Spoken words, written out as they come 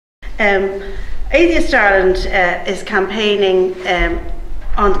Atheist Ireland is campaigning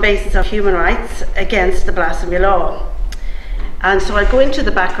on the basis of human rights against the blasphemy law. And so I'll go into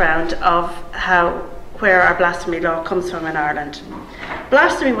the background of where our blasphemy law comes from in Ireland.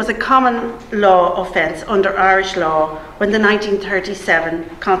 Blasphemy was a common law offence under Irish law when the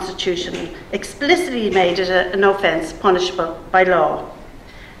 1937 Constitution explicitly made it an offence punishable by law.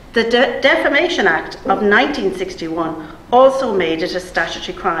 The Defamation Act of 1961 also made it a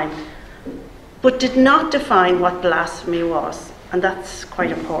statutory crime, but did not define what blasphemy was, and that's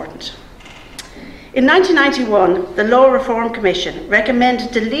quite important. In 1991, the Law Reform Commission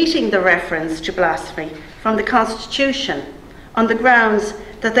recommended deleting the reference to blasphemy from the Constitution on the grounds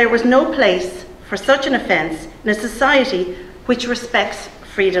that there was no place for such an offence in a society which respects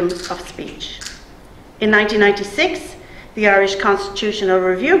freedom of speech. In 1996, the Irish Constitutional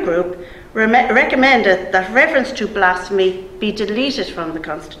Review Group recommended that reference to blasphemy be deleted from the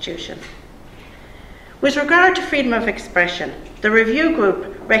Constitution. With regard to freedom of expression, the review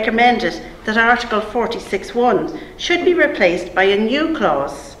group recommended that Article 46(1) should be replaced by a new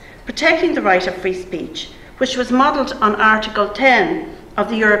clause protecting the right of free speech, which was modelled on Article 10 of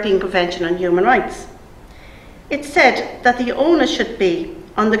the European Convention on Human Rights. It said that the onus should be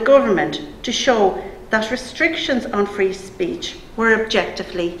on the government to show that restrictions on free speech were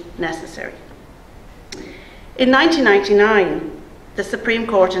objectively necessary. In 1999, the Supreme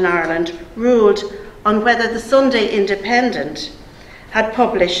Court in Ireland ruled on whether the Sunday Independent had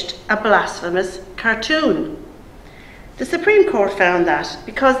published a blasphemous cartoon. The Supreme Court found that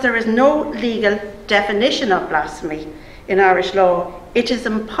because there is no legal definition of blasphemy in Irish law, it is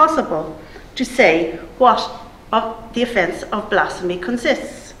impossible to say what the offence of blasphemy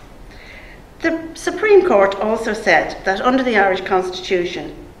consists. The Supreme Court also said that under the Irish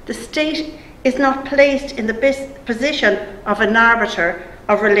Constitution, the state is not placed in the position of an arbiter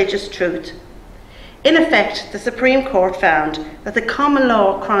of religious truth. In effect, the Supreme Court found that the common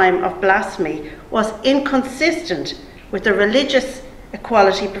law crime of blasphemy was inconsistent with the religious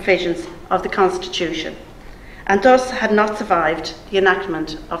equality provisions of the Constitution, and thus had not survived the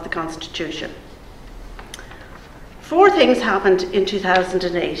enactment of the Constitution. 4 things happened in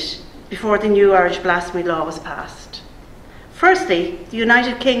 2008 before the new Irish blasphemy law was passed. Firstly, the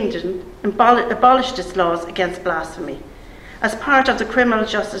United Kingdom abolished its laws against blasphemy as part of the Criminal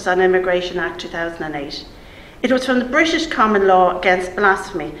Justice and Immigration Act 2008. It was from the British common law against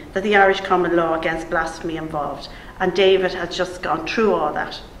blasphemy that the Irish common law against blasphemy evolved, and David has just gone through all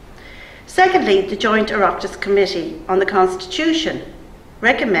that. Secondly, the Joint Oireachtas Committee on the Constitution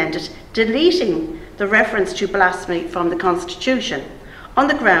recommended deleting the reference to blasphemy from the Constitution on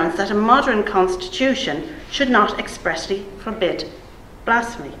the grounds that a modern constitution should not expressly forbid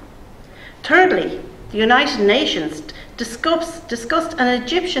blasphemy. Thirdly, the United Nations discussed an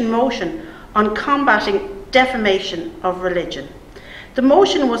Egyptian motion on combating defamation of religion. The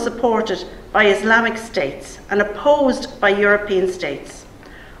motion was supported by Islamic states and opposed by European states.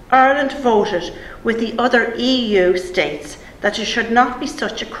 Ireland voted with the other EU states that there should not be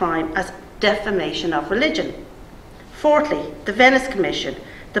such a crime as defamation of religion. Fourthly, the Venice Commission,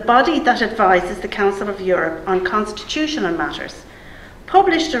 the body that advises the Council of Europe on constitutional matters,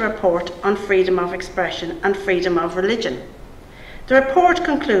 published a report on freedom of expression and freedom of religion. The report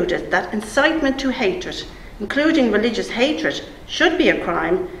concluded that incitement to hatred, including religious hatred, should be a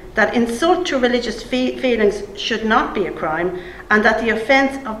crime, that insult to religious feelings should not be a crime, and that the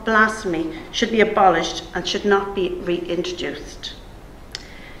offence of blasphemy should be abolished and should not be reintroduced.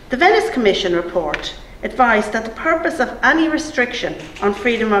 The Venice Commission report advised that the purpose of any restriction on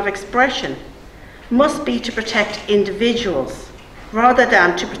freedom of expression must be to protect individuals rather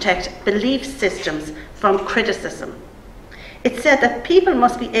than to protect belief systems from criticism. It said that people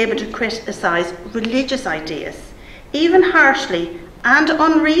must be able to criticise religious ideas, even harshly and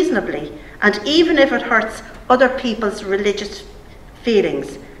unreasonably, and even if it hurts other people's religious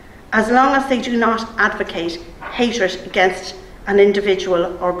feelings, as long as they do not advocate hatred against an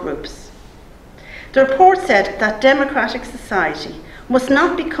individual or groups. The report said that democratic society must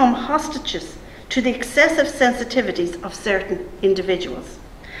not become hostages to the excessive sensitivities of certain individuals,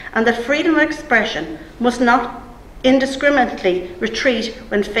 and that freedom of expression must not indiscriminately retreat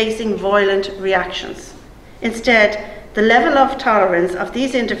when facing violent reactions. Instead, the level of tolerance of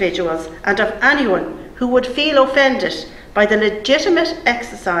these individuals and of anyone who would feel offended by the legitimate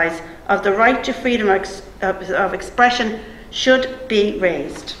exercise of the right to freedom of expression should be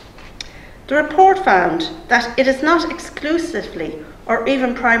raised. The report found that it is not exclusively or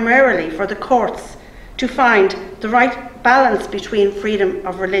even primarily for the courts to find the right balance between freedom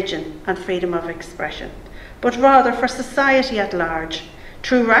of religion and freedom of expression, but rather for society at large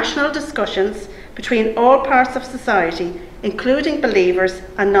through rational discussions between all parts of society, including believers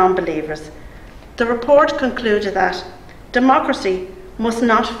and non-believers. The report concluded that democracy must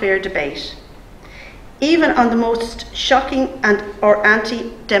not fear debate, even on the most shocking or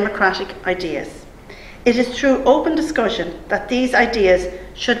anti-democratic ideas. It is through open discussion that these ideas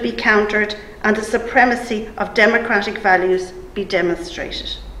should be countered and the supremacy of democratic values be demonstrated.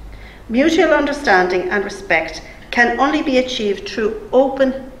 Mutual understanding and respect can only be achieved through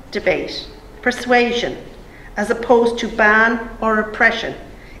open debate. Persuasion, as opposed to ban or oppression,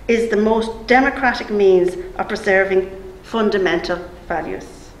 is the most democratic means of preserving fundamental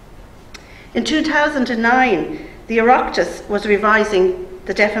values. In 2009, the Oireachtas was revising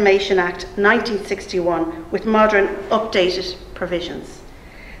the Defamation Act 1961 with modern, updated provisions.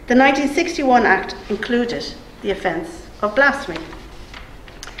 The 1961 Act included the offence of blasphemy.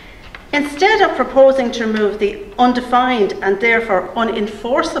 Instead of proposing to remove the undefined and therefore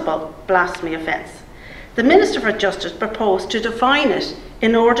unenforceable blasphemy offence, the Minister for Justice proposed to define it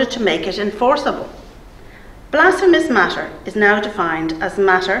in order to make it enforceable. Blasphemous matter is now defined as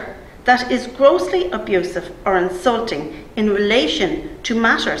matter that is grossly abusive or insulting in relation to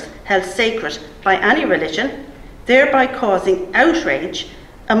matters held sacred by any religion, thereby causing outrage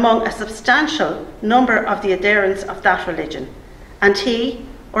among a substantial number of the adherents of that religion, and he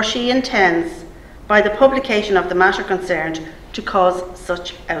or she intends, by the publication of the matter concerned, to cause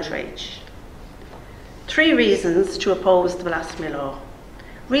such outrage. 3 reasons to oppose the blasphemy law.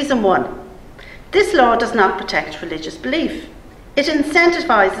 Reason 1. This law does not protect religious belief. It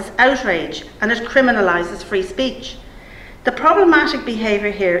incentivises outrage and it criminalises free speech. The problematic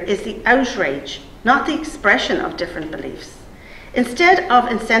behaviour here is the outrage, not the expression of different beliefs. Instead of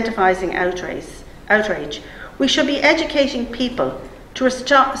incentivising outrage, we should be educating people to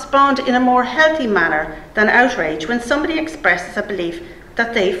respond in a more healthy manner than outrage when somebody expresses a belief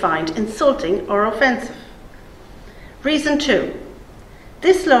that they find insulting or offensive. Reason 2.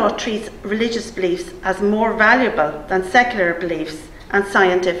 This law treats religious beliefs as more valuable than secular beliefs and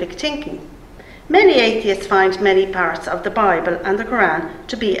scientific thinking. Many atheists find many parts of the Bible and the Quran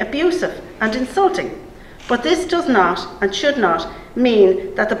to be abusive and insulting, but this does not and should not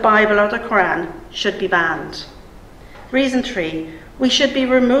mean that the Bible or the Quran should be banned. Reason 3. We should be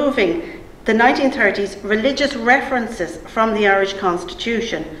removing the 1930s religious references from the Irish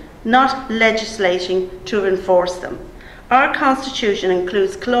Constitution, not legislating to enforce them. Our Constitution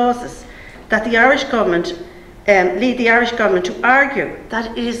includes clauses that the Irish government lead the Irish government to argue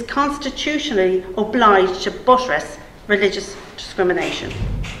that it is constitutionally obliged to buttress religious discrimination.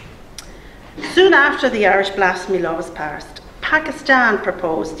 Soon after the Irish blasphemy law was passed, Pakistan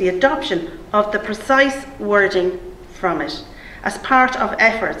proposed the adoption of the precise wording from it as part of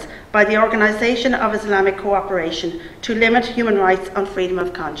efforts by the Organisation of Islamic Cooperation to limit human rights and freedom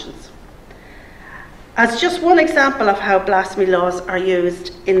of conscience. As just one example of how blasphemy laws are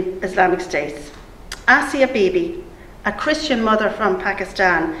used in Islamic states, Asia Bibi, a Christian mother from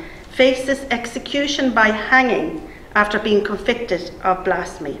Pakistan, faces execution by hanging after being convicted of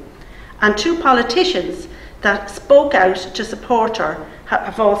blasphemy, and 2 politicians that spoke out to support her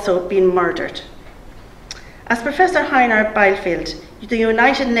have also been murdered. As Professor Heiner Bielefeld, the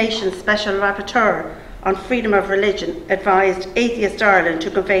United Nations Special Rapporteur on Freedom of Religion, advised Atheist Ireland to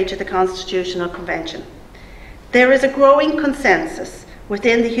convey to the Constitutional Convention, there is a growing consensus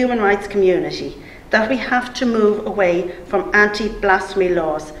within the human rights community that we have to move away from anti-blasphemy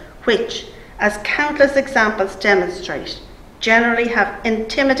laws, which, as countless examples demonstrate, generally have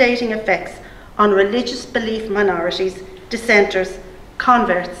intimidating effects on religious belief minorities, dissenters,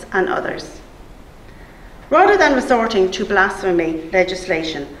 converts and others. Rather than resorting to blasphemy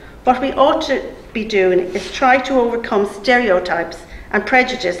legislation, what we ought to be doing is try to overcome stereotypes and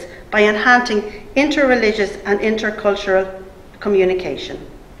prejudice by enhancing interreligious and intercultural communication.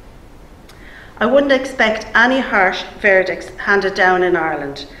 I wouldn't expect any harsh verdicts handed down in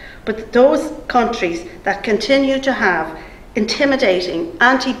Ireland, but those countries that continue to have intimidating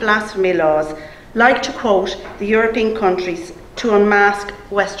anti-blasphemy laws like to quote the European countries to unmask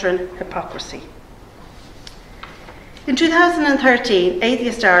Western hypocrisy. In 2013,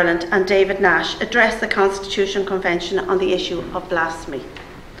 Atheist Ireland and David Nash addressed the Constitutional Convention on the issue of blasphemy.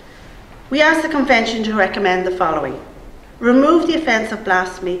 We asked the Convention to recommend the following: remove the offence of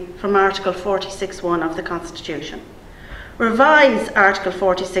blasphemy from Article 46.1 of the Constitution, revise Article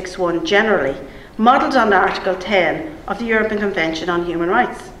 46.1 generally, modelled on Article 10 of the European Convention on Human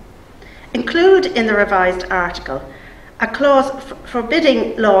Rights, include in the revised article a clause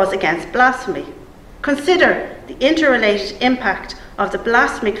forbidding laws against blasphemy, consider the interrelated impact of the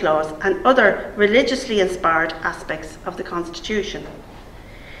blasphemy clause and other religiously inspired aspects of the Constitution.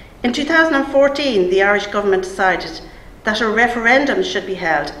 In 2014, the Irish government decided that a referendum should be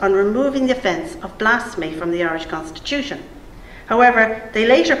held on removing the offence of blasphemy from the Irish Constitution. However, they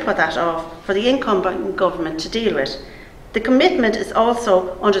later put that off for the incumbent government to deal with. The commitment is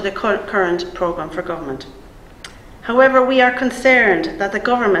also under the current programme for government. However, we are concerned that the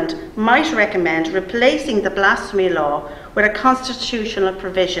government might recommend replacing the blasphemy law with a constitutional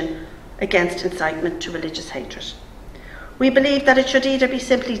provision against incitement to religious hatred. We believe that it should either be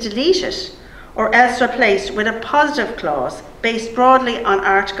simply deleted or else replaced with a positive clause based broadly on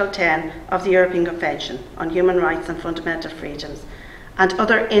Article 10 of the European Convention on Human Rights and Fundamental Freedoms and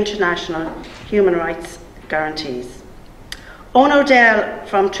other international human rights guarantees. Owen O'Dell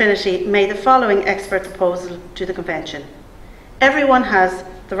from Trinity made the following expert proposal to the Convention. Everyone has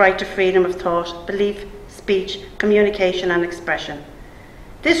the right to freedom of thought, belief, speech, communication and expression.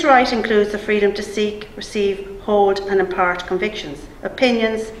 This right includes the freedom to seek, receive, hold and impart convictions,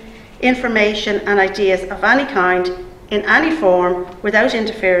 opinions, information and ideas of any kind, in any form, without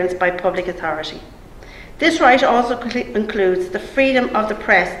interference by public authority. This right also includes the freedom of the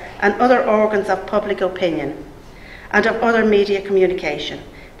press and other organs of public opinion and of other media communication.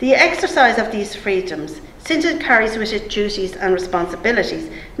 The exercise of these freedoms, since it carries with it duties and responsibilities,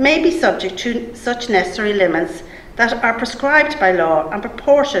 may be subject to such necessary limits that are prescribed by law and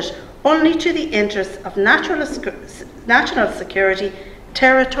purported only to the interests of national security,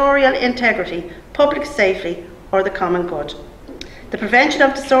 territorial integrity, public safety or the common good. The prevention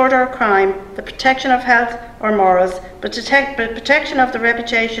of disorder or crime, the protection of health or morals, but protection of the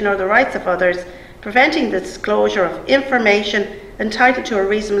reputation or the rights of others, preventing the disclosure of information entitled to a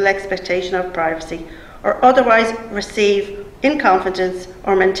reasonable expectation of privacy, or otherwise receive in confidence,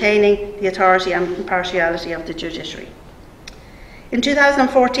 or maintaining the authority and impartiality of the judiciary. In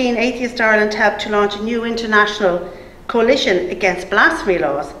 2014, Atheist Ireland helped to launch a new international coalition against blasphemy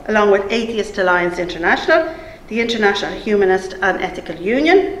laws, along with Atheist Alliance International, the International Humanist and Ethical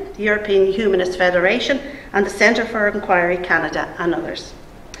Union, the European Humanist Federation, and the Centre for Inquiry Canada, and others.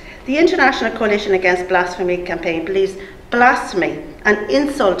 The International Coalition Against Blasphemy campaign believes blasphemy and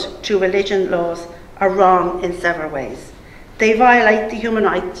insult to religion laws are wrong in several ways. They violate the human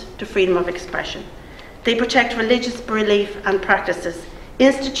right to freedom of expression. They protect religious belief and practices,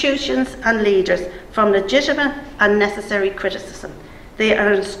 institutions and leaders from legitimate and necessary criticism. They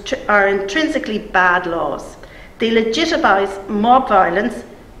are intrinsically bad laws. They legitimise mob violence,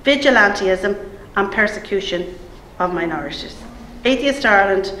 vigilantism and persecution of minorities. Atheist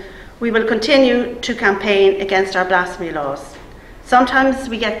Ireland, we will continue to campaign against our blasphemy laws. Sometimes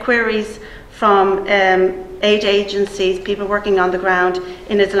we get queries from aid agencies, people working on the ground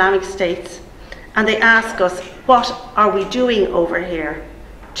in Islamic states, and they ask us, what are we doing over here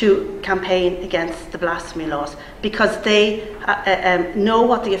to campaign against the blasphemy laws? Because they know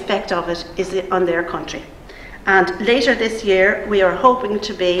what the effect of it is on their country. And later this year, we are hoping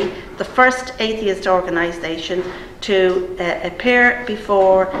to be the first atheist organisation to appear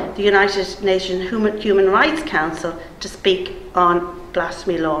before the United Nations Human Rights Council to speak on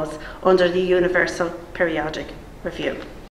blasphemy laws under the Universal Periodic Review.